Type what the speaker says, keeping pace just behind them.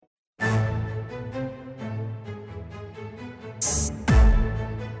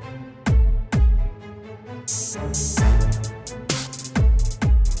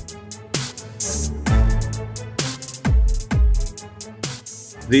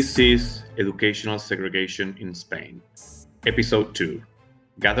This is Educational Segregation in Spain, Episode 2,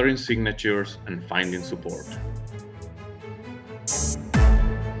 Gathering Signatures and Finding Support.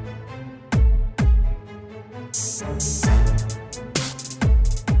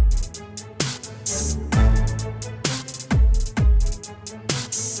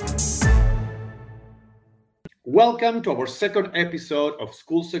 Welcome to our second episode of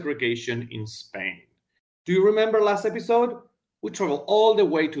School Segregation in Spain. Do you remember last episode? We traveled all the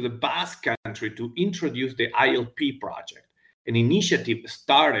way to the Basque Country to introduce the ILP project, an initiative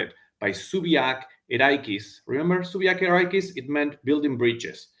started by Zubiak Eraikiz. Remember Zubiak Eraikiz? It meant building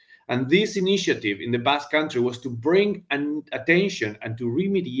bridges. And this initiative in the Basque Country was to bring attention and to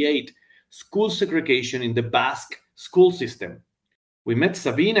remediate school segregation in the Basque school system. We met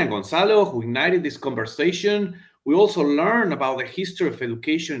Sabina and Gonzalo, who ignited this conversation. We also learned about the history of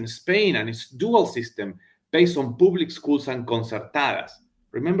education in Spain and its dual system based on public schools and concertadas.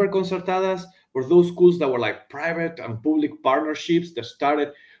 Remember concertadas? Were those schools that were like private and public partnerships that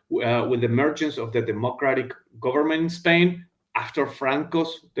started with the emergence of the democratic government in Spain after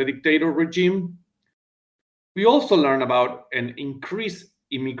Franco's the dictator regime. We also learned about an increased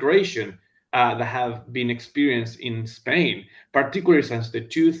immigration that have been experienced in Spain, particularly since the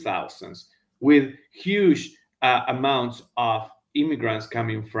 2000s, with huge amounts of immigrants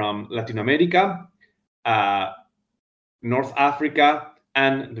coming from Latin America, North Africa,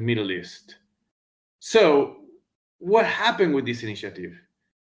 and the Middle East. So what happened with this initiative?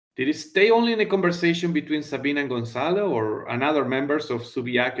 Did it stay only in a conversation between Sabina and Gonzalo or another members of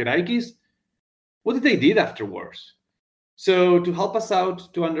Zubiak Eraikiz? What did they do afterwards? So to help us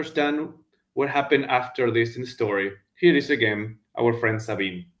out to understand what happened after this in the story, here is again our friend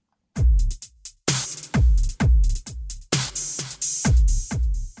Sabine.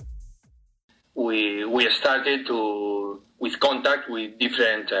 We started with contact with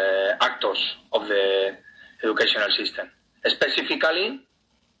different actors of the educational system, specifically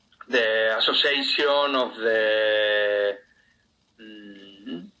the association of the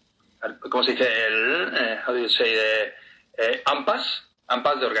how do you say AMPAs,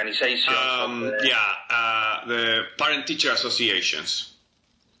 the organization. The parent-teacher associations.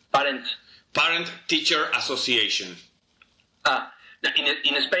 Parent-teacher association.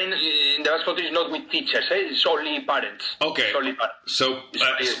 In Spain, in the Basque Country, it's not with teachers. It's only parents. Okay. It's only parents. So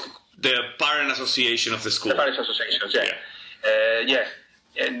the parent association of the school. The parents associations, yeah.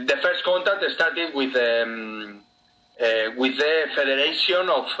 The first contact started with the Federation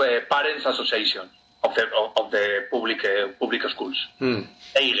of Parents Association of the public schools.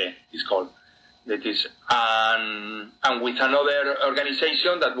 EIGE is called. That is, and with another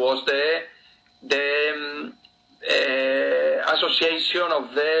organization that was the association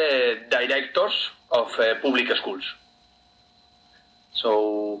of the directors of public schools.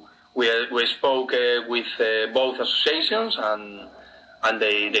 So we spoke with both associations, and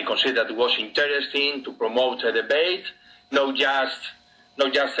they considered it was interesting to promote a debate, not just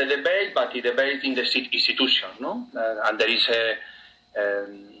a debate, but a debate in the institution, no? And there is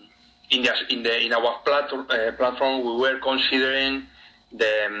in our platform we were considering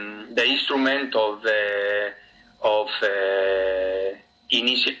the instrument of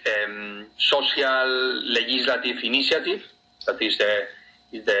social legislative initiative. That is there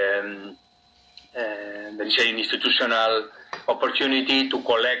is an institutional opportunity to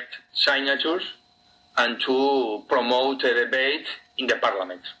collect signatures and to promote a debate in the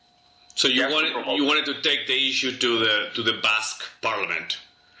parliament. So you wanted to take the issue to the Basque parliament.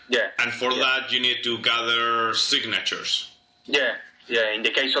 Yeah. And for that you need to gather signatures. Yeah. In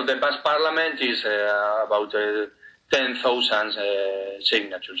the case of the Basque parliament is about 10,000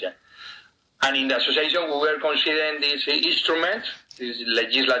 signatures. Yeah. And in the association we were considering this instrument, this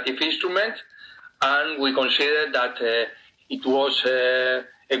legislative instrument, and we considered that it was a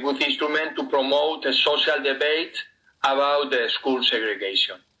good instrument to promote a social debate about the school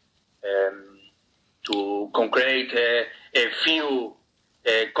segregation, to concrete a few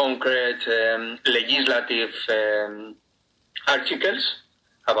concrete legislative articles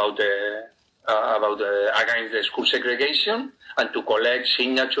about against the school segregation, and to collect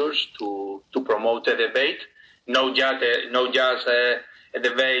signatures to promote a debate, not just a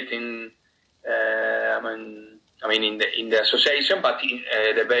debate in in the association, but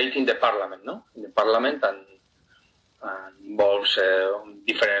a debate in the parliament, no? In the parliament, and involves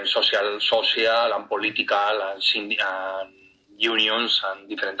different social and political and unions and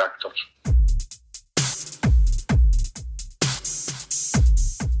different actors.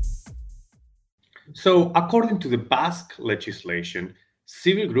 So, according to the Basque legislation,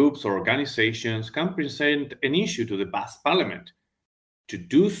 civil groups or organizations can present an issue to the Basque Parliament To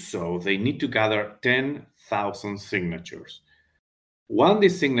do so, they need to gather 10,000 signatures. Once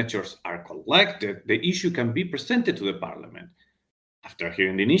these signatures are collected, the issue can be presented to the parliament. After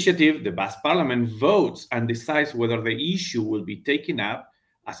hearing the initiative, the Basque parliament votes and decides whether the issue will be taken up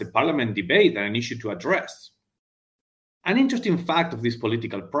as a parliament debate and an issue to address. An interesting fact of this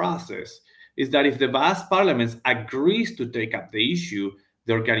political process is that if the Basque parliament agrees to take up the issue,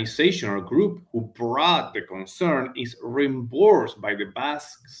 the organization or group who brought the concern is reimbursed by the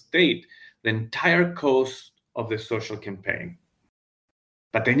Basque state the entire cost of the social campaign.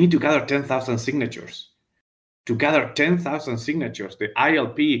 But they need to gather 10,000 signatures. To gather 10,000 signatures, the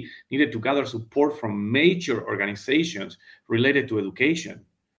ILP needed to gather support from major organizations related to education.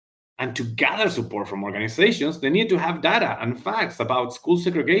 And to gather support from organizations, they need to have data and facts about school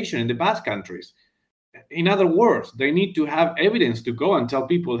segregation in the Basque countries. In other words, they need to have evidence to go and tell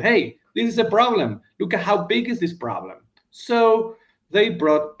people, hey, this is a problem. Look at how big is this problem. So they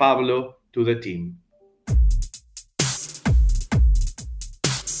brought Pablo to the team.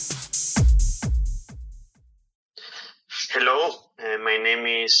 Hello, my name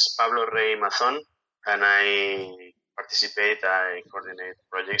is Pablo Rey Mazón, and I coordinate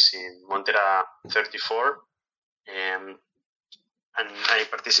projects in Montera 34. And I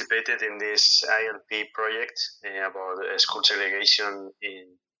participated in this ILP project about school segregation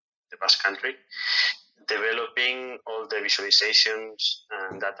in the Basque Country, developing all the visualizations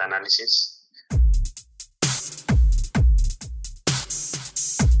and data analysis.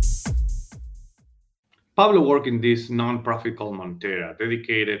 Pablo worked in this nonprofit called Montera,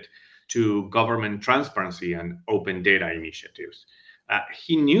 dedicated to government transparency and open data initiatives.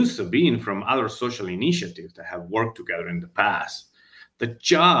 He knew Sabine from other social initiatives that have worked together in the past. This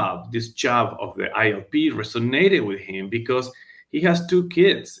job of the ILP resonated with him because he has 2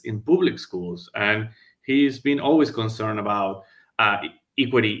 kids in public schools, and he's been always concerned about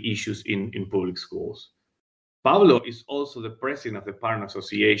equity issues in public schools. Pablo is also the president of the parent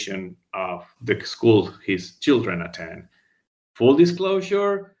association of the school his children attend. Full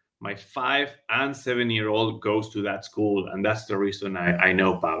disclosure, my 5 and 7-year-old goes to that school, and that's the reason I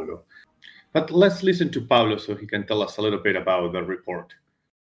know Pablo. But let's listen to Pablo so he can tell us a little bit about the report.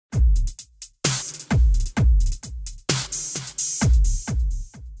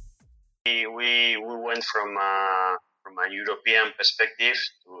 We went from a European perspective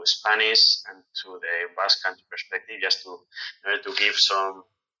to Spanish and to the Basque Country perspective, just to give some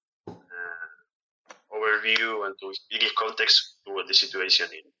overview and to give context to the situation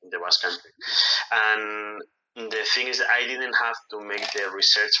in the Basque Country. And the thing is, I didn't have to make the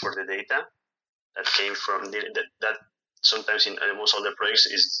research for the data that came from that sometimes in almost all the projects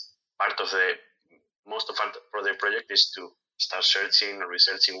is part of the project is to start searching or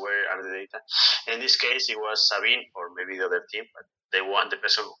researching where are the data. In this case, it was Sabine or maybe the other team, but the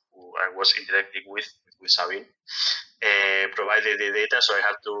person who I was interacting with Sabine, provided the data, so I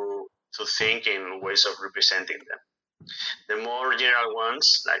had to think in ways of representing them. The more general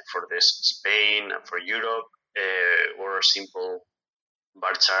ones, like for Spain and for Europe, were simple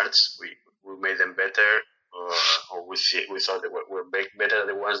bar charts. We made them better, or we thought they were better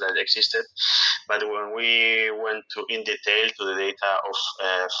than the ones that existed. But when we went in detail to the data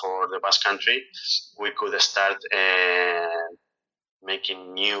for the Basque Country, we could start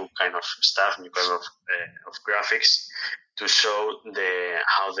making new kind of stuff, new kind of graphics to show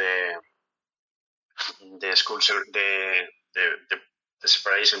how the schools, the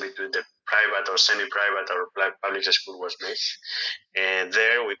separation between the private or semi-private or public school was made. And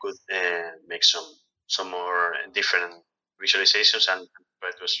there we could make some more different visualizations and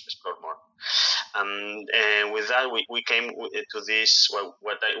try to explore more. And with that, we came to this. Well,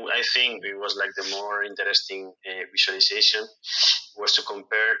 what I think it was like the more interesting visualization was to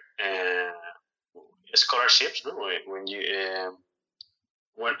compare scholarships. No?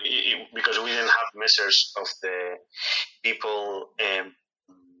 Because we didn't have measures of the people,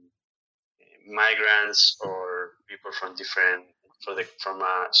 migrants or people from from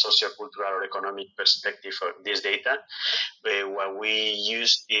a socio-cultural or economic perspective of this data. What we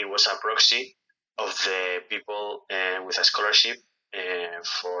used, it was a proxy of the people with a scholarship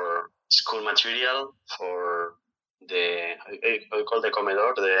for school material, for the, how you call the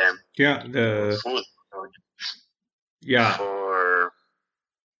comedor, the food. Yeah. For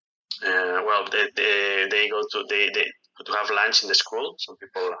they go to have lunch in the school. Some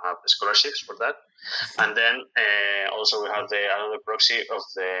people have scholarships for that, and then also we have another proxy of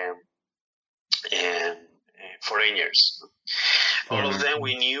the foreigners. All of them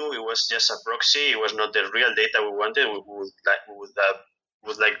we knew it was just a proxy. It was not the real data we wanted. We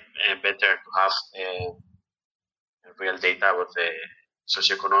would like better to have real data about the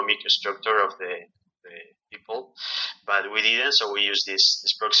socioeconomic structure of the people, but we didn't, so we used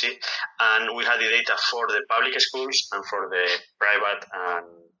this proxy, and we had the data for the public schools and for the private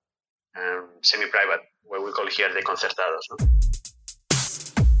and semi-private, what we call here the concertados. No?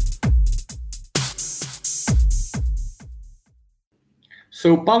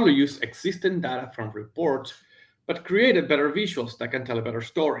 So Pablo used existing data from reports, but created better visuals that can tell a better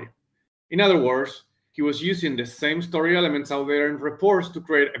story. In other words, he was using the same story elements out there in reports to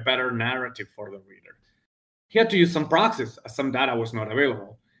create a better narrative for the reader. He had to use some proxies, as some data was not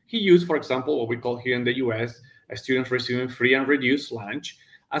available. He used, for example, what we call here in the US, students receiving free and reduced lunch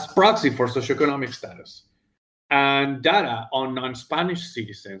as proxy for socioeconomic status, and data on non-Spanish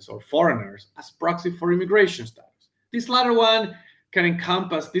citizens or foreigners as proxy for immigration status. This latter group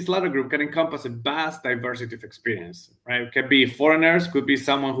can encompass a vast diversity of experience, right? It could be foreigners, could be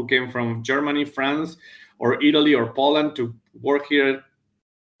someone who came from Germany, France, or Italy or Poland to work here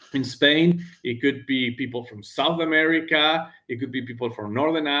in Spain. It could be people from South America. It could be people from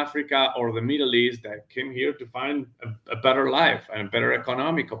Northern Africa or the Middle East that came here to find a better life and a better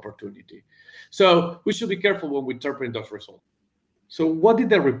economic opportunity. So we should be careful when we interpret those results. So what did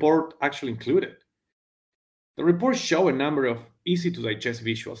the report actually include? The report showed a number of easy-to-digest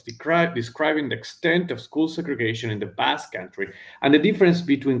visuals describing the extent of school segregation in the Basque Country and the difference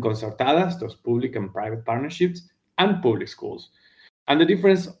between concertadas, those public and private partnerships, and public schools, and the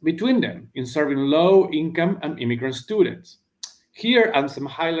difference between them in serving low-income and immigrant students. Here are some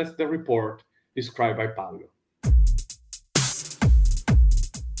highlights of the report described by Pablo.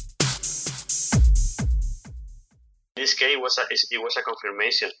 This case it was a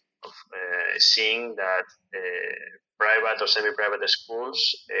confirmation of seeing that private or semi-private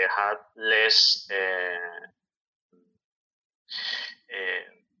schools had less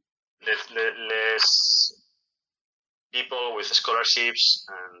people with scholarships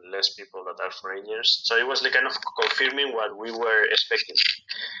and less people that are foreigners. So it was kind of confirming what we were expecting.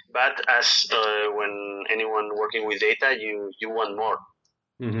 But as when anyone working with data, you want more.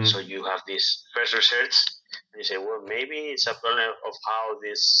 Mm-hmm. So you have this first research, and you say, well, maybe it's a problem of how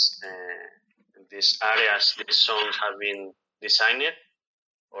these areas, these zones have been designed,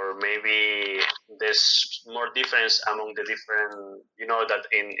 or maybe there's more difference among the different, that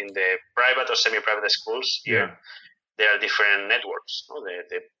in the private or semi-private schools here, there are different networks. No?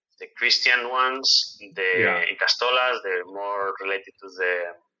 The Christian ones, the Ikastolas, they're more related to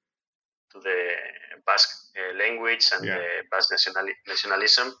the Basque language and the Basque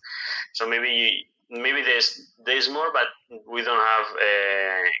nationalism. So maybe there's more, but we don't have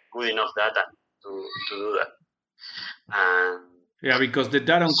good enough data to do that. Because the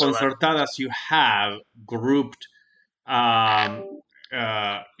data on concertadas you have grouped,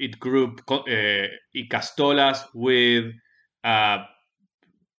 it grouped Ikastolas with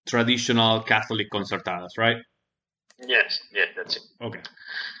traditional Catholic concertadas, right? Yes, that's it. Okay.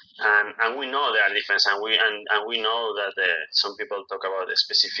 And we know there are differences, and we know that some people talk about the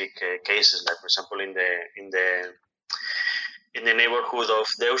specific cases, like for example in the neighborhood of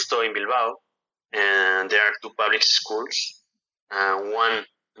Deusto in Bilbao, and there are two public schools, one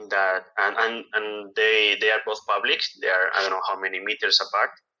that and they are both public. They are, I don't know how many meters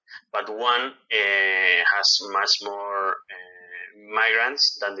apart, but one has much more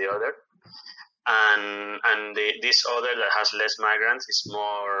migrants than the other. And this other that has less migrants is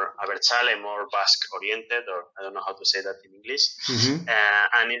more abertzale, more Basque oriented, or I don't know how to say that in English. Mm-hmm.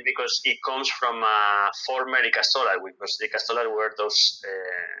 And it's because it comes from a former Ikastola, because the Ikastola were those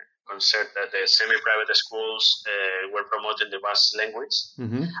the semi-private schools were promoting the Basque language,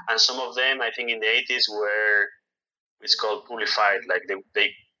 mm-hmm. and some of them, I think in the 80s, were it's called publified, like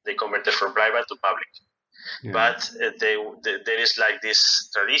they converted from private to public. Yeah. But there is like this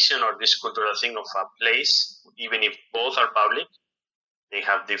tradition or this cultural thing of a place, even if both are public, they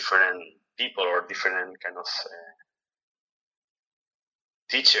have different people or different kind of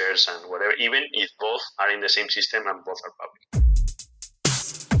teachers and whatever, even if both are in the same system and both are public.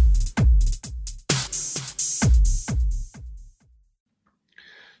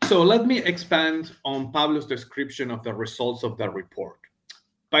 So let me expand on Pablo's description of the results of the report.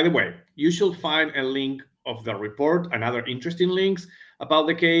 By the way, you should find a link of the report and other interesting links about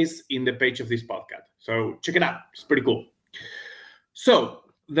the case in the page of this podcast. So check it out. It's pretty cool. So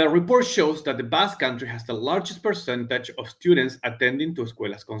the report shows that the Basque Country has the largest percentage of students attending to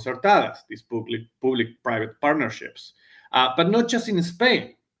escuelas concertadas, these public-private partnerships, but not just in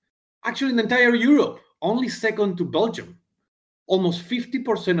Spain. Actually, in the entire Europe, only second to Belgium. Almost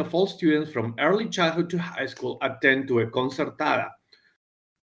 50% of all students from early childhood to high school attend to a concertada.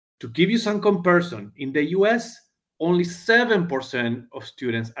 To give you some comparison, in the US, only 7% of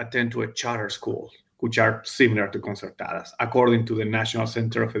students attend to a charter school, which are similar to concertadas, according to the National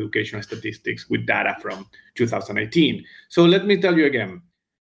Center of Education Statistics with data from 2018. So let me tell you again,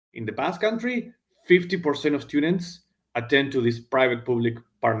 in the Basque Country, 50% of students attend to these private-public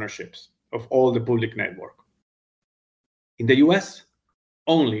partnerships of all the public network. In the US,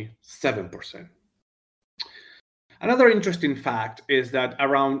 only 7%. Another interesting fact is that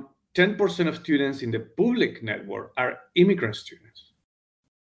around 10% of students in the public network are immigrant students.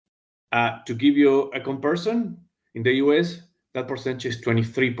 To give you a comparison, in the US, that percentage is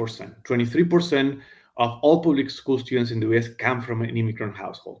 23%. 23% of all public school students in the US come from an immigrant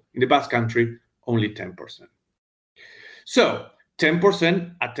household. In the Basque Country, only 10%. So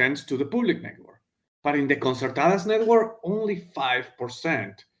 10% attends to the public network, but in the Concertadas network, only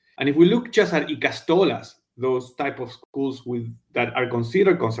 5%. And if we look just at Ikastolas, those type of schools that are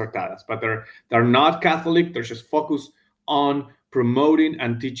considered Concertadas, but they're not Catholic, they're just focused on promoting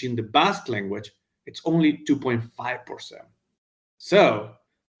and teaching the Basque language, it's only 2.5%. So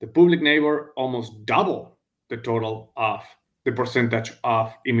the public network almost double the total of the percentage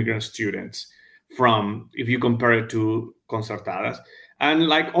of immigrant students from, if you compare it to Concertadas, and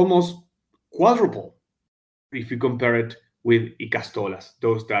like almost quadruple if you compare it with Ikastolas,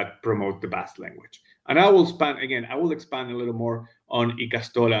 those that promote the Basque language. And I will expand a little more on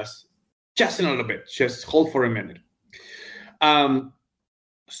Ikastolas just in a little bit, just hold for a minute. But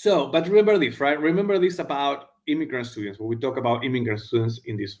remember this, right? Remember this about immigrant students, when we talk about immigrant students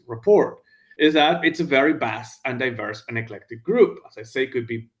in this report, is that it's a very vast and diverse and eclectic group. As I say, could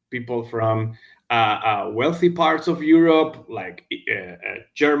be people from wealthy parts of Europe, like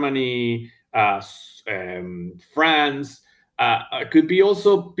Germany, France. Could be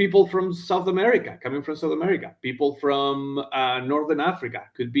also people from South America, coming from South America, people from Northern Africa,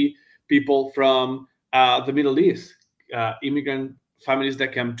 could be people from the Middle East, immigrant families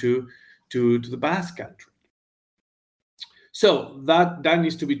that come to the Basque Country. So that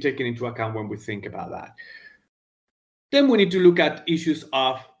needs to be taken into account when we think about that. Then we need to look at issues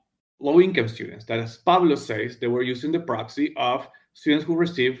of low-income students, that, as Pablo says, they were using the proxy of students who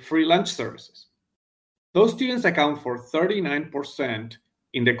receive free lunch services. Those students account for 39%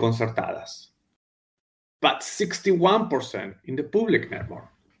 in the Concertadas, but 61% in the public network.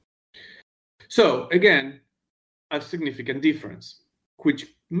 So again, a significant difference, which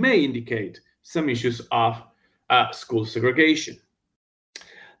may indicate some issues of school segregation.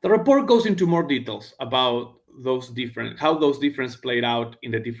 The report goes into more details about how those differences played out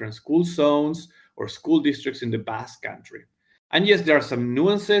in the different school zones or school districts in the Basque Country. And yes, there are some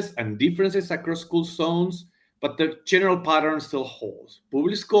nuances and differences across school zones, but the general pattern still holds.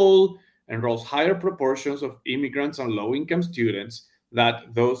 Public school enrolls higher proportions of immigrants and low-income students than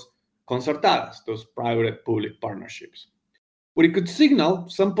those Concertadas, those private-public partnerships. But it could signal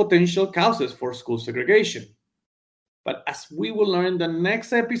some potential causes for school segregation. But as we will learn in the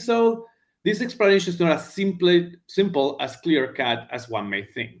next episode, this explanation is not as simple as clear-cut as one may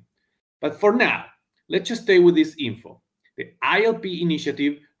think. But for now, let's just stay with this info. The ILP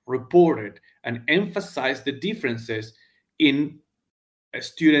initiative reported and emphasized the differences in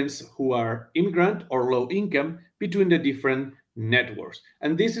students who are immigrant or low income between the different networks.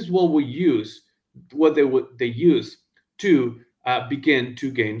 And this is what they use to begin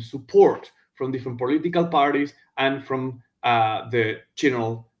to gain support from different political parties and from the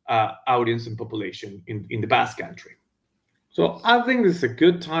general audience and population in the Basque Country. So I think this is a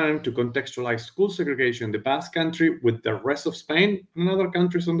good time to contextualize school segregation in the Basque Country with the rest of Spain and other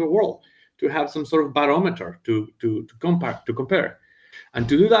countries in the world, to have some sort of barometer to compare. And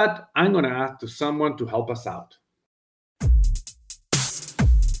to do that, I'm going to ask to someone to help us out.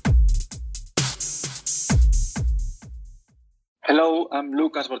 Hello, I'm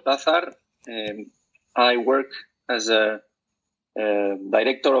Lucas Bortázar. I work as a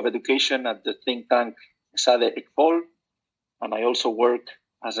director of education at the think tank SADE ECFOL, and I also work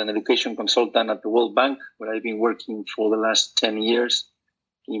as an education consultant at the World Bank, where I've been working for the last 10 years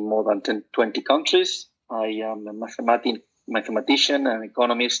in more than 20 countries. I am a mathematician and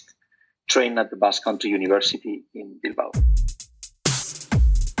economist trained at the Basque Country University in Bilbao.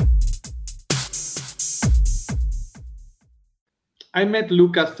 I met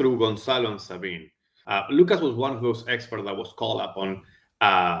Lucas through Gonzalo and Sabine. Lucas was one of those experts that was called upon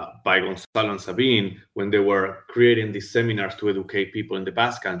by Gonzalo and Sabine when they were creating these seminars to educate people in the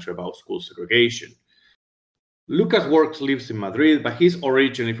Basque Country about school segregation. Lucas lives in Madrid, but he's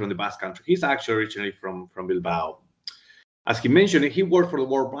originally from the Basque Country. He's actually originally from Bilbao. As he mentioned, he worked for the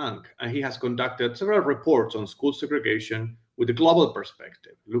World Bank, and he has conducted several reports on school segregation with a global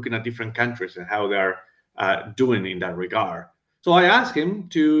perspective, looking at different countries and how they're doing in that regard. So I asked him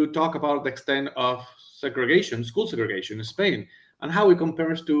to talk about the extent of segregation, school segregation in Spain, and how it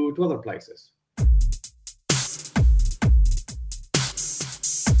compares to other places.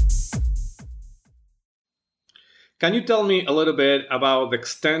 Can you tell me a little bit about the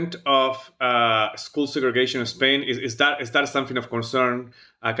extent of school segregation in Spain? Is that something of concern?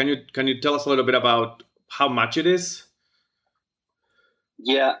 Can you tell us a little bit about how much it is?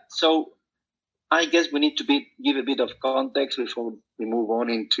 Yeah, so I guess we need to give a bit of context before we move on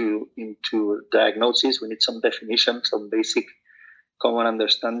into diagnosis. We need some definition, some basic common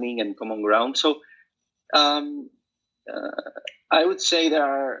understanding and common ground. So I would say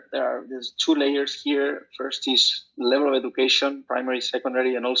there's two layers here. First is level of education, primary,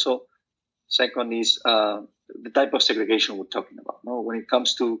 secondary, and also second is the type of segregation we're talking about. No, when it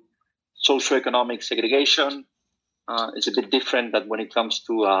comes to socioeconomic segregation, it's a bit different than when it comes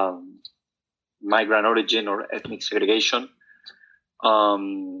to migrant origin or ethnic segregation.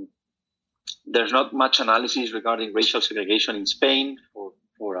 There's not much analysis regarding racial segregation in Spain for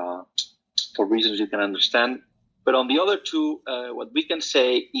reasons you can understand. But on the other two, what we can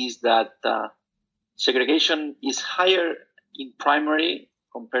say is that segregation is higher in primary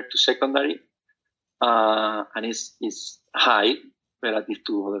compared to secondary, and is high relative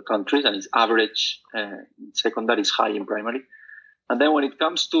to other countries, and its average in secondary is high in primary. And then when it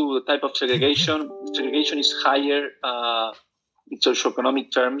comes to the type of segregation is higher in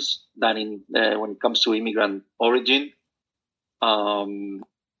socioeconomic terms than when it comes to immigrant origin.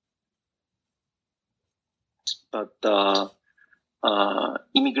 But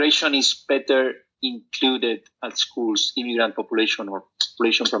immigration is better included at schools, immigrant population or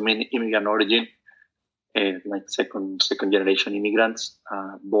population from immigrant origin, like second generation immigrants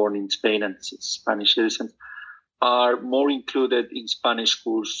born in Spain and Spanish citizens, are more included in Spanish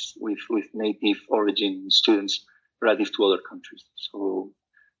schools with native origin students relative to other countries. So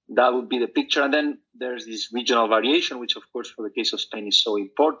that would be the picture. And then there's this regional variation, which of course for the case of Spain is so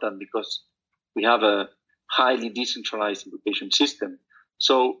important because we have a highly decentralized education system.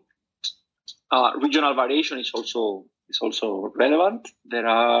 So regional variation is also relevant. There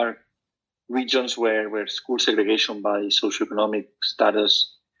are regions where school segregation by socioeconomic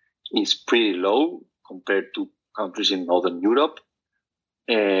status is pretty low compared to countries in Northern Europe,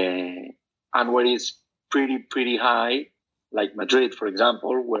 and where it's pretty high, like Madrid, for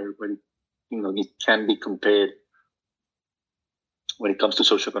example, where it can be compared when it comes to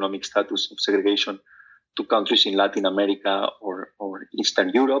socioeconomic status of segregation to countries in Latin America or Eastern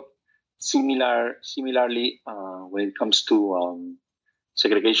Europe. Similarly, when it comes to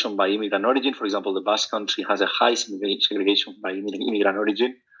segregation by immigrant origin, for example, the Basque Country has a high segregation by immigrant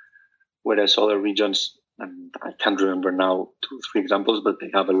origin, whereas other regions, and I can't remember now 2-3 examples, but they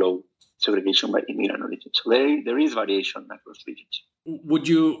have a low segregation by immigrant origin. So there is variation across regions.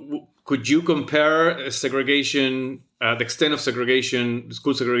 Could you compare segregation, the extent of segregation,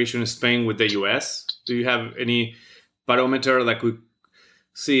 school segregation in Spain with the US? Do you have any barometer that could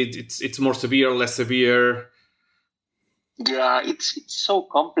see it's more severe, less severe? Yeah, it's so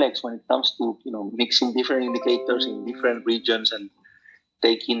complex when it comes to mixing different indicators in different regions and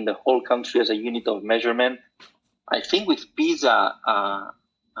taking the whole country as a unit of measurement. I think with PISA,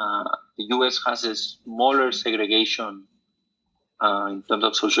 the US has a smaller segregation in terms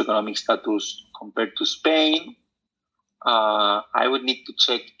of socioeconomic status compared to Spain. I would need to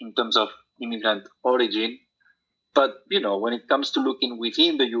check in terms of immigrant origin. But, when it comes to looking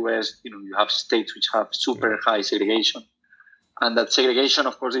within the US, you have states which have super high segregation. And that segregation,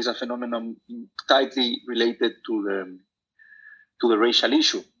 of course, is a phenomenon tightly related to the racial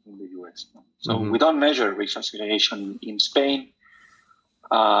issue in the US. So we don't measure racial segregation in Spain.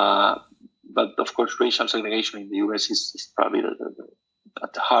 But of course, racial segregation in the US is probably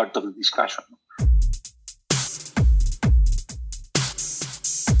at the heart of the discussion.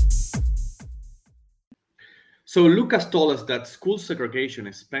 So Lucas told us that school segregation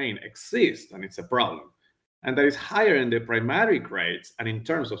in Spain exists and it's a problem, and that is higher in the primary grades and in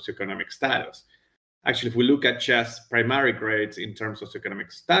terms of socioeconomic status. Actually, if we look at just primary grades in terms of socioeconomic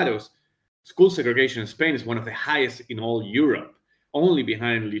status, school segregation in Spain is one of the highest in all Europe, only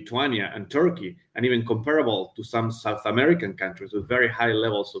behind Lithuania and Turkey, and even comparable to some South American countries with very high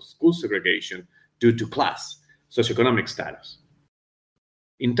levels of school segregation due to class, socioeconomic status.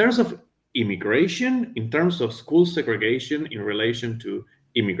 In terms of immigration, in terms of school segregation in relation to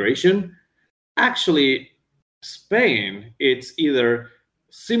immigration, actually, Spain, it's either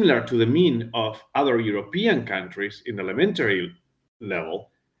similar to the mean of other European countries in the elementary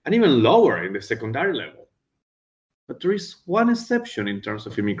level, and even lower in the secondary level. But there is one exception in terms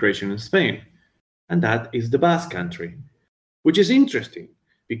of immigration in Spain, and that is the Basque Country, which is interesting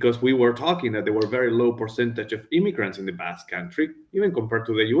because we were talking that there were very low percentage of immigrants in the Basque Country, even compared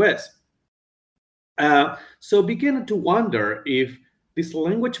to the US. So began to wonder if these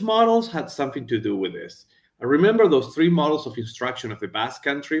language models had something to do with this. I remember those 3 models of instruction of the Basque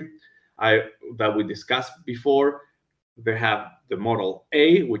Country that we discussed before. They have the model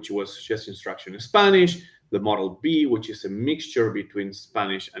A, which was just instruction in Spanish, the model B, which is a mixture between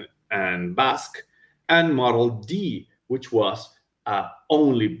Spanish and Basque, and model D, which was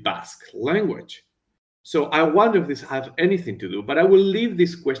only Basque language. So I wonder if this has anything to do, but I will leave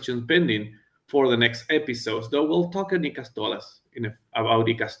this question pending for the next episodes, though we'll talk about Icastolas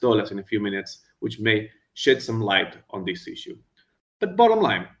in a few minutes, which may shed some light on this issue. But bottom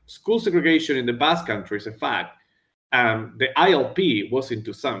line, school segregation in the Basque Country is a fact. The ILP was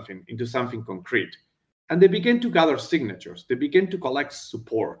into something concrete. And they began to gather signatures. They began to collect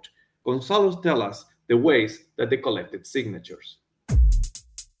support. Gonzalo tells us the ways that they collected signatures.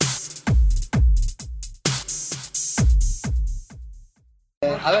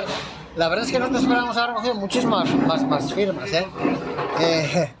 A ver, la verdad es que nosotros esperábamos haber recogido muchísimas más firmas,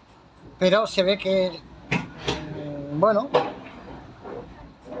 pero se ve que, bueno,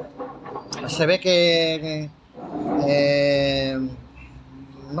 se ve que,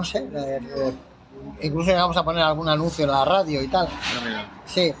 no sé, incluso llegamos a poner algún anuncio en la radio y tal.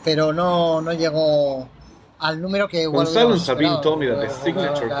 Sí, pero no llegó al número que igual Gonzalo and Sabine told me that the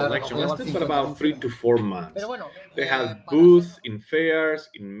signature collection lasted for about 3 to 4 months. They had booths in fairs,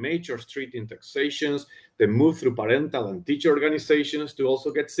 in major street intersections. They moved through parental and teacher organizations to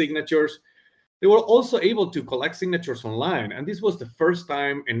also get signatures. They were also able to collect signatures online, and this was the first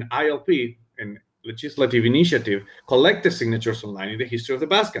time an ILP, a legislative initiative, collected signatures online in the history of the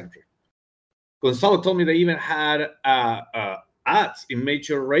Basque Country. Gonzalo told me they even had ads in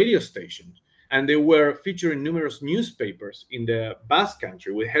major radio stations, and they were featured in numerous newspapers in the Basque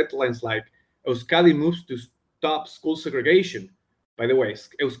Country with headlines like Euskadi moves to stop school segregation. By the way,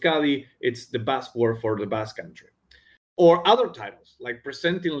 Euskadi, it's the Basque word for the Basque Country. Or other titles like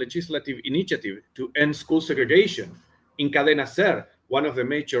presenting legislative initiative to end school segregation in Cadena SER, one of the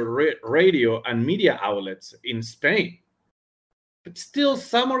major radio and media outlets in Spain. But still,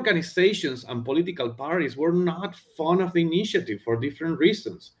 some organizations and political parties were not fond of the initiative for different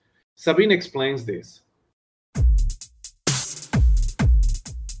reasons. Sabine explains this.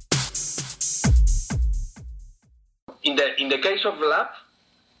 In the case of LAB,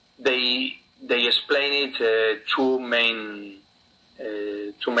 they explain it two main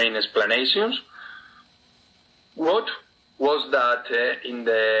explanations. What was that in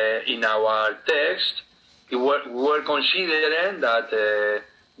our text we were considering that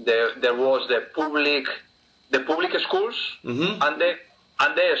there was the public schools and the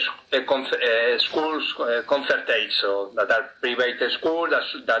schools concerted, so that are private schools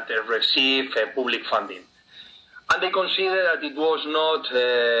that receive public funding. And they consider that it was not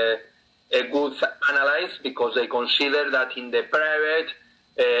a good analysis because they consider that in the private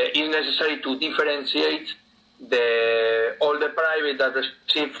it's necessary to differentiate all the private that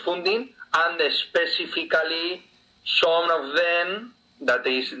receive funding and specifically some of them that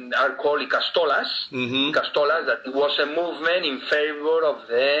are called Icastolas. Icastolas, that it was a movement in favor of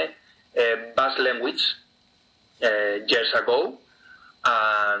the Basque language years ago,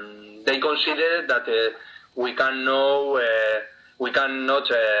 and they consider that we cannot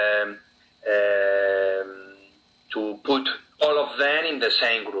to put all of them in the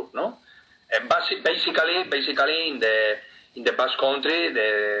same group, no? Basically, in the Basque Country,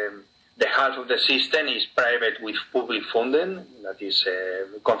 the half of the system is private with public funding, that is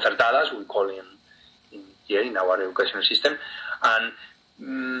concertadas, we call it in our educational system, and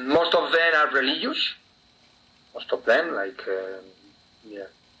most of them are religious. Most of them,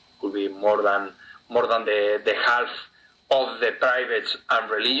 could be more than the half of the privates are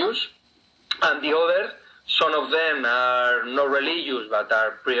religious, and the other, some of them are not religious but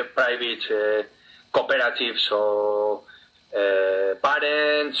are private cooperatives or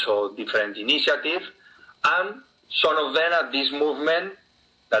parents or different initiatives, and some of them are this movement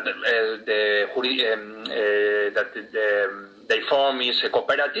that they form is a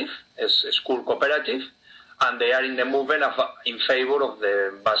cooperative, a school cooperative, and they are in the movement in favor of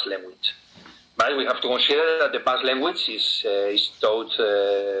the Basque language. But we have to consider that the Basque language is taught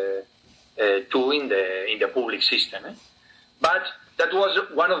too in the public system. But that was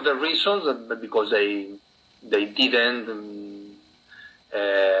one of the reasons that because they didn't.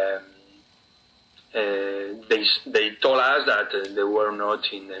 They told us that they were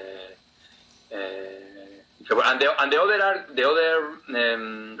not in. And the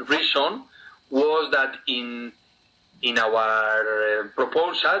other reason was that in our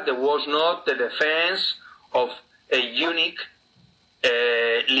proposal there was not the defense of a unique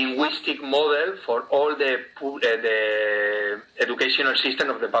linguistic model for all the educational system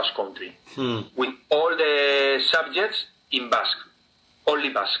of the Basque Country, with all the subjects in Basque, only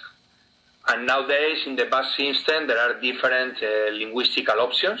Basque. And nowadays in the Basque system there are different linguistical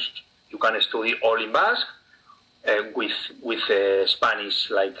options. You can study all in Basque with Spanish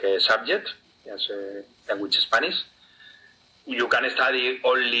like subject, as language Spanish. You can study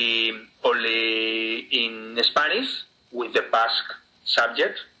only in Spanish with the Basque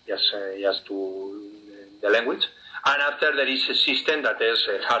subject, just to the language. And after there is a system that is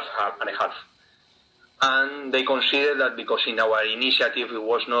half and a half. And they consider that because in our initiative it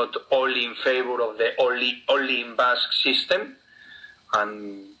was not only in favor of the only in Basque system,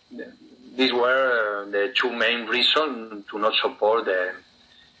 and these were the two main reasons to not support the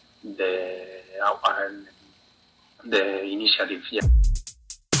initiative. Yeah.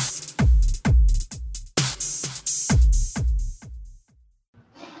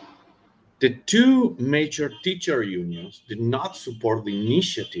 The two major teacher unions did not support the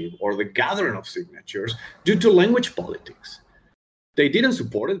initiative or the gathering of signatures due to language politics. They didn't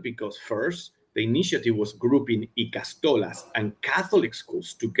support it because, first, the initiative was grouping Ikastolas and Catholic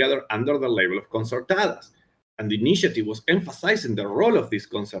schools together under the label of concertadas, and the initiative was emphasizing the role of these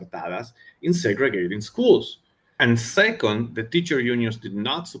concertadas in segregating schools. And second, the teacher unions did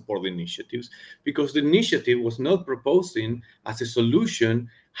not support the initiatives because the initiative was not proposing as a solution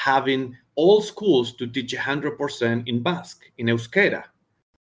having all schools to teach 100% in Basque, in Euskera.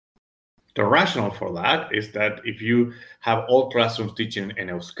 The rationale for that is that if you have all classrooms teaching in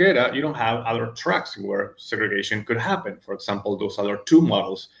Euskera, you don't have other tracks where segregation could happen. For example, those other two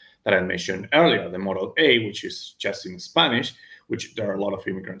models that I mentioned earlier, the Model A, which is just in Spanish, which there are a lot of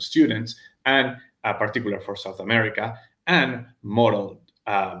immigrant students, and particular for South America, and Model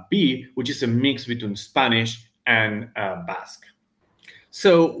B, which is a mix between Spanish and Basque.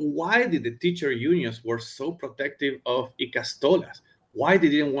 So why did the teacher unions were so protective of Ikastolas? Why they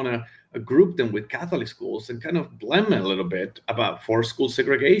didn't want to group them with Catholic schools and kind of blame them a little bit about for school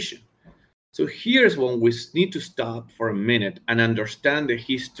segregation? So here's when we need to stop for a minute and understand the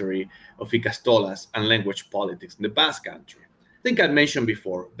history of Ikastolas and language politics in the Basque Country. I think I mentioned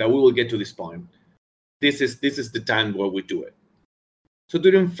before that we will get to this point. This is the time where we do it. So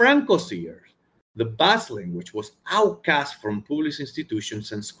during Franco's years, the Basque language was outcast from public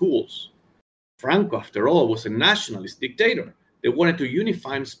institutions and schools. Franco, after all, was a nationalist dictator. They wanted to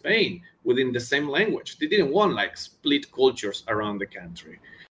unify Spain within the same language. They didn't want like split cultures around the country,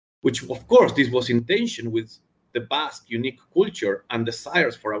 which of course this was in tension with the Basque unique culture and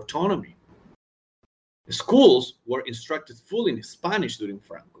desires for autonomy. The schools were instructed fully in Spanish during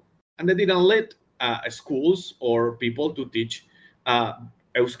Franco, and they didn't let schools or people to teach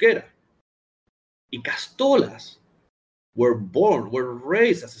Euskera. Ikastolas were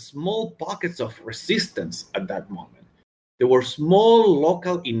raised as small pockets of resistance at that moment. There were small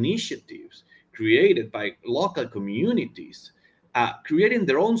local initiatives created by local communities, creating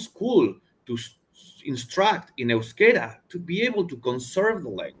their own school to instruct in Euskera to be able to conserve the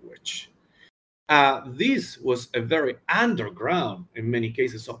language. This was a very underground, in many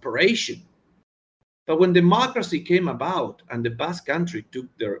cases, operation. But when democracy came about and the Basque Country took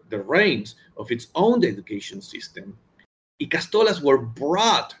the reins of its own education system, Ikastolas were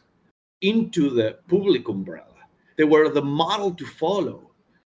brought into the public umbrella. They were the model to follow,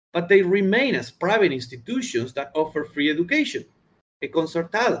 but they remain as private institutions that offer free education, a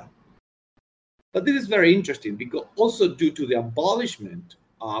concertada. But this is very interesting because also due to the abolishment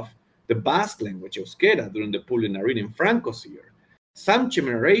of the Basque language, Euskera, during the Pulinarin in Franco's year, some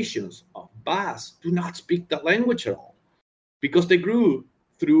generations of Basques do not speak the language at all because they grew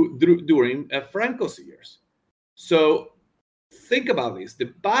during Franco's years. So think about this. The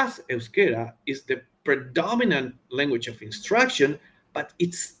Basque Euskera is the predominant language of instruction, but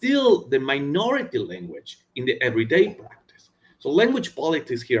it's still the minority language in the everyday practice. So language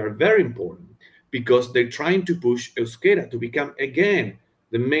politics here are very important because they're trying to push Euskera to become, again,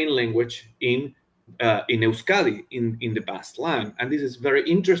 the main language in Euskadi, in the Basque land. And this is very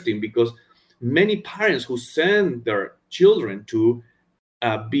interesting because many parents who send their children to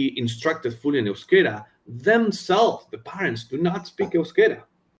be instructed fully in Euskera, themselves, the parents, do not speak Euskera.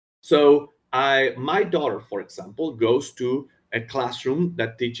 So my daughter, for example, goes to a classroom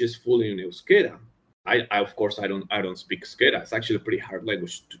that teaches fully in Euskera. I of course, I don't speak Euskera. It's actually a pretty hard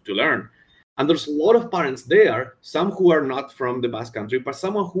language to learn. And there's a lot of parents there, some who are not from the Basque Country, but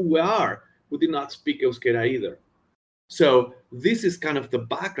some who did not speak Euskera either. So this is kind of the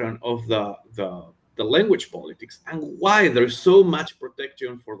background of the language politics and why there's so much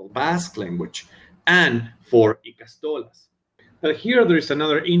protection for the Basque language and for Ikastolas. But here there is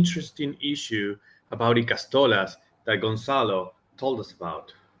another interesting issue about Ikastolas that Gonzalo told us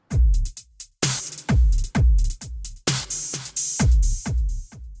about.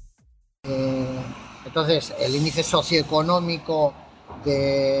 Entonces, el índice socioeconómico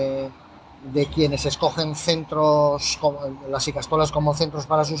de quienes escogen centros, como las Ikastolas como centros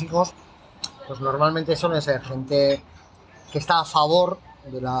para sus hijos, pues normalmente suele ser gente que está a favor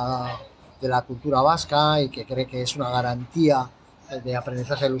de la cultura vasca y que cree que es una garantía de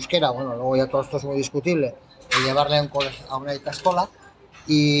aprendizaje del euskera. Bueno, luego ya todo esto es muy discutible, de llevarle a una Ikastola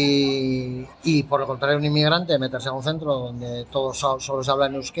y por lo contrario un inmigrante meterse a un centro donde todos solo se habla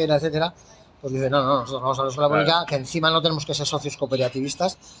en euskera, etcétera, pues dice, no, nosotros vamos a la escuela pública, que encima no tenemos que ser socios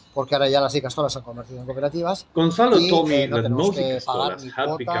cooperativistas, porque ahora ya las Ikastolas se han convertido en cooperativas. Gonzalo told me that most Ikastolas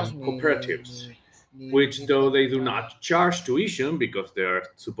have become cooperatives, which though they do not charge tuition because they're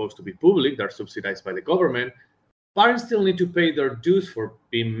supposed to be public, they're subsidized by the government, parents still need to pay their dues for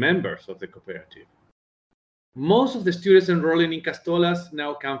being members of the cooperative. Most of the students enrolling in Ikastolas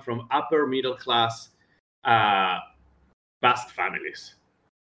now come from upper middle class Basque families.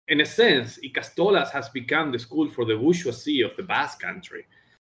 In a sense, Ikastolas has become the school for the bourgeoisie of the Basque country,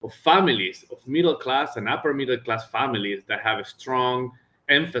 of families, of middle class and upper middle class families that have a strong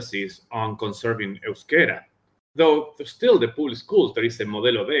emphasis on conserving euskera. Though still the public schools, there is a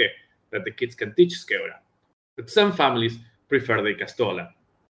modelo D that the kids can teach euskera. But some families prefer the Ikastola.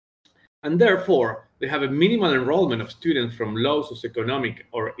 And therefore, they have a minimal enrollment of students from low socioeconomic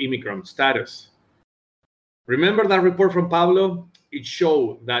or immigrant status. Remember that report from Pablo? It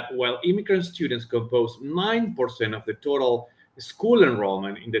showed that while immigrant students compose 9% of the total school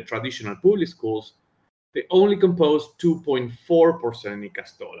enrollment in the traditional public schools, they only compose 2.4% in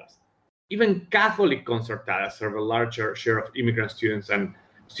Ikastolas. Even Catholic concertadas serve a larger share of immigrant students and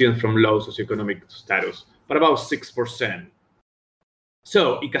students from low socioeconomic status, but about 6%.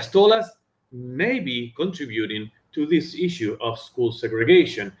 So Ikastolas may be contributing to this issue of school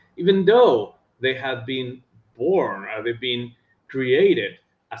segregation, even though they have been born or they've been created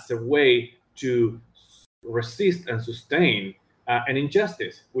as a way to resist and sustain an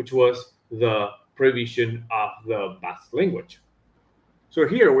injustice, which was the prohibition of the Basque language. So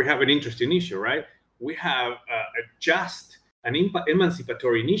here we have an interesting issue, right? We have an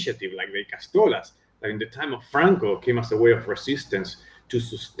emancipatory initiative like the Ikastolas, that in the time of Franco came as a way of resistance to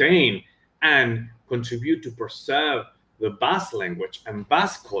sustain and contribute to preserve the Basque language and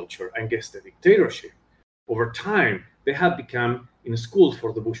Basque culture against the dictatorship. Over time, they have become in schools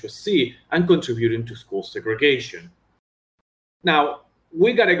for the bourgeoisie and contributing to school segregation. Now,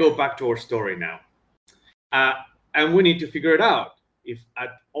 we got to go back to our story now. And we need to figure it out. If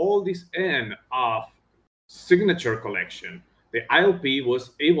at all this end of signature collection, the ILP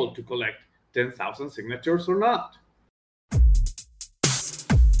was able to collect 10,000 signatures or not.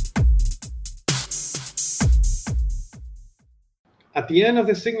 At the end of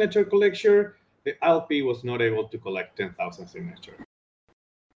the signature collection, the ILP was not able to collect 10,000 signatures.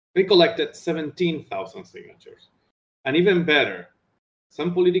 They collected 17,000 signatures. And even better,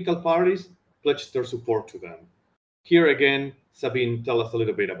 some political parties pledged their support to them. Here again, Sabine, tell us a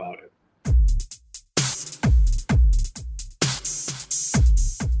little bit about it.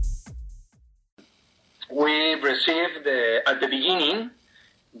 We received, at the beginning,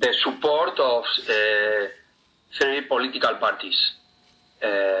 the support of 3 political parties.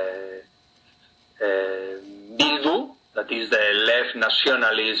 Bildu, that is the left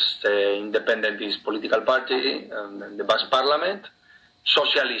nationalist independentist political party in the Basque Parliament,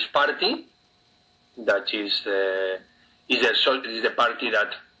 Socialist Party, that is the party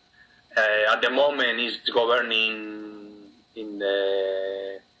that at the moment is governing in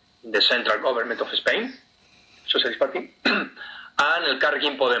the central government of Spain, Socialist Party, and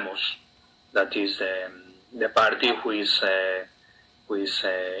Elkarrekin Podemos, that is the party who is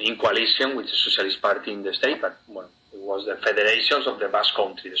in coalition with the Socialist Party in the state, but well, it was the federations of the Basque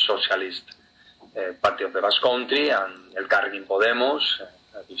Country, the Socialist Party of the Basque Country, and Elkarrekin Podemos,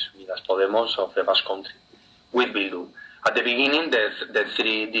 that is Unidas Podemos of the Basque Country, with Bildu. At the beginning,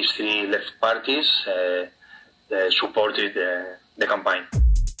 these three left parties supported the campaign.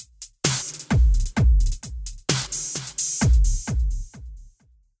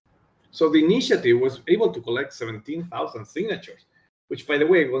 So the initiative was able to collect 17,000 signatures, which, by the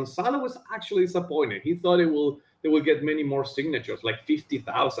way, Gonzalo was actually disappointed. He thought they will get many more signatures, like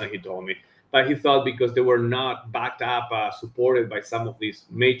 50,000, he told me. But he thought because they were not backed up, supported by some of these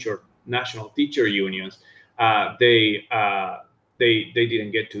major national teacher unions, they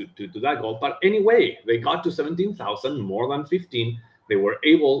didn't get to that goal. But anyway, they got to 17,000, more than 15. They were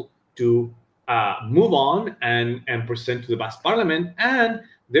able to move on and present to the Basque Parliament, and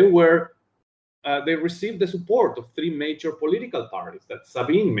they received the support of three major political parties that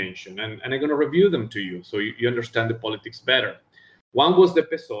Sabine mentioned, and I'm going to review them to you so you understand the politics better. One was the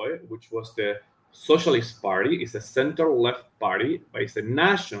PSOE, which was the Socialist Party. It's a center-left party, but it's a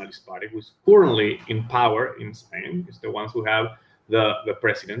nationalist party who's currently in power in Spain. It's the ones who have the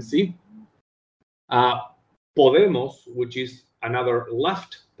presidency. Podemos, which is another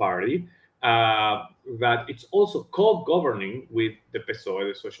left party, that it's also co-governing with the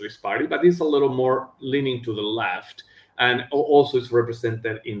PSOE, the Socialist Party, but it's a little more leaning to the left, and also is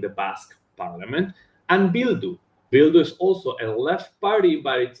represented in the Basque Parliament. And Bildu. Bildu is also a left party,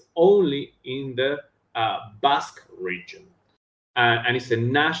 but it's only in the Basque region. And it's a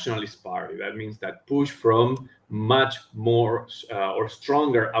nationalist party. That means that push from much more or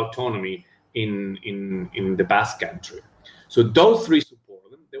stronger autonomy in the Basque country. So those three support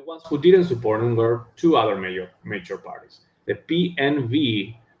them. The ones who didn't support them were two other major parties. The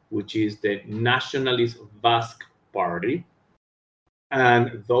PNV, which is the Nationalist Basque Party.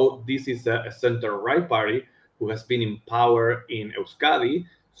 And though this is a center-right party who has been in power in Euskadi,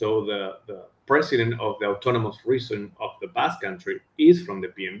 so the president of the autonomous region of the Basque country is from the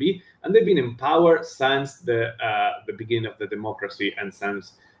PNV, and they've been in power since the beginning of the democracy and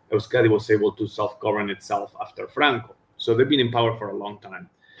since Euskadi was able to self-govern itself after Franco. So they've been in power for a long time.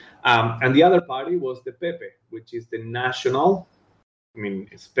 And the other party was the PP, which is the national,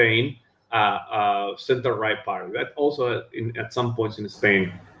 Spain, center-right party. That also, at some points in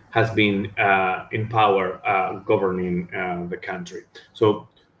Spain, has been in power governing the country. So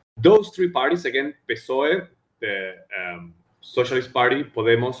those three parties, again, PSOE, the Socialist Party,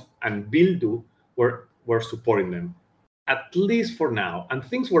 Podemos, and Bildu were supporting them, at least for now. And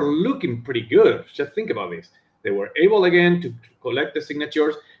things were looking pretty good. Just think about this. They were able again to collect the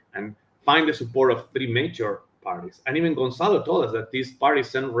signatures and find the support of three major parties. And even Gonzalo told us that these parties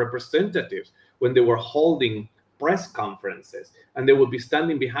sent representatives when they were holding press conferences, and they would be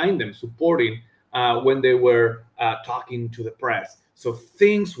standing behind them, supporting when they were talking to the press. So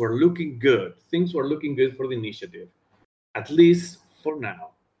things were looking good. Things were looking good for the initiative, at least for now.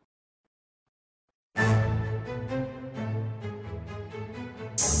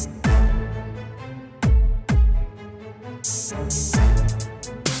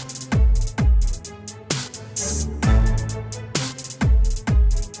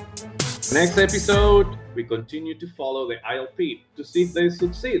 Next episode, we continue to follow the ILP to see if they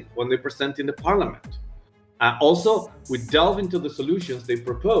succeed when they present in the parliament. Also, we delve into the solutions they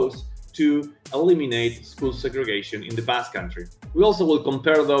propose to eliminate school segregation in the Basque country. We also will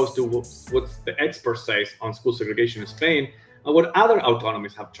compare those to what the expert says on school segregation in Spain and what other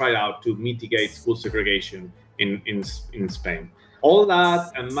autonomies have tried out to mitigate school segregation in Spain. All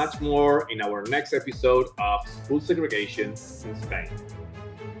that and much more in our next episode of School Segregation in Spain.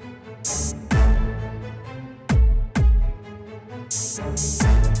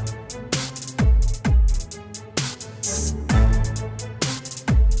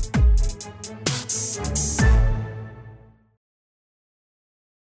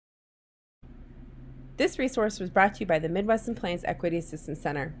 This resource was brought to you by the Midwest and Plains Equity Assistance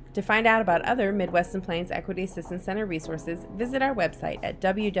Center. To find out about other Midwest and Plains Equity Assistance Center resources, visit our website at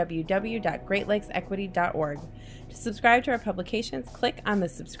www.greatlakesequity.org. To subscribe to our publications, click on the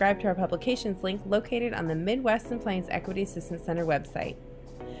Subscribe to Our Publications link located on the Midwest and Plains Equity Assistance Center website.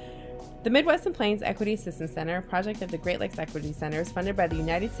 The Midwest and Plains Equity Assistance Center, a project of the Great Lakes Equity Center, is funded by the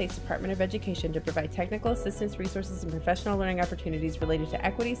United States Department of Education to provide technical assistance, resources, and professional learning opportunities related to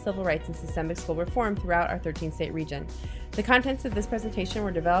equity, civil rights, and systemic school reform throughout our 13-state region. The contents of this presentation were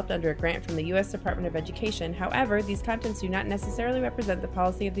developed under a grant from the U.S. Department of Education. However, these contents do not necessarily represent the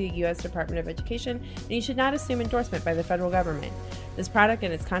policy of the U.S. Department of Education, and you should not assume endorsement by the federal government. This product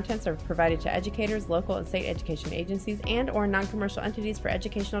and its contents are provided to educators, local and state education agencies, and/or non-commercial entities for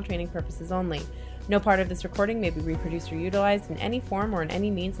educational training purposes only. No part of this recording may be reproduced or utilized in any form or in any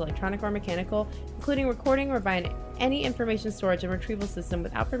means, electronic or mechanical, including recording or by any information storage and retrieval system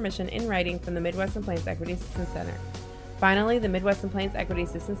without permission in writing from the Midwest and Plains Equity Assistance Center. Finally, the Midwest and Plains Equity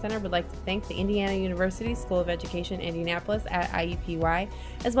Assistance Center would like to thank the Indiana University School of Education, Indianapolis at IUPUI,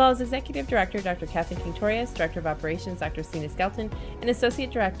 as well as Executive Director Dr. Kathleen King-Torres, Director of Operations Dr. Sina Skelton, and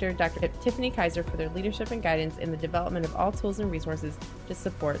Associate Director Dr. Tiffany Kaiser for their leadership and guidance in the development of all tools and resources to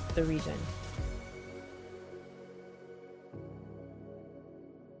support the region.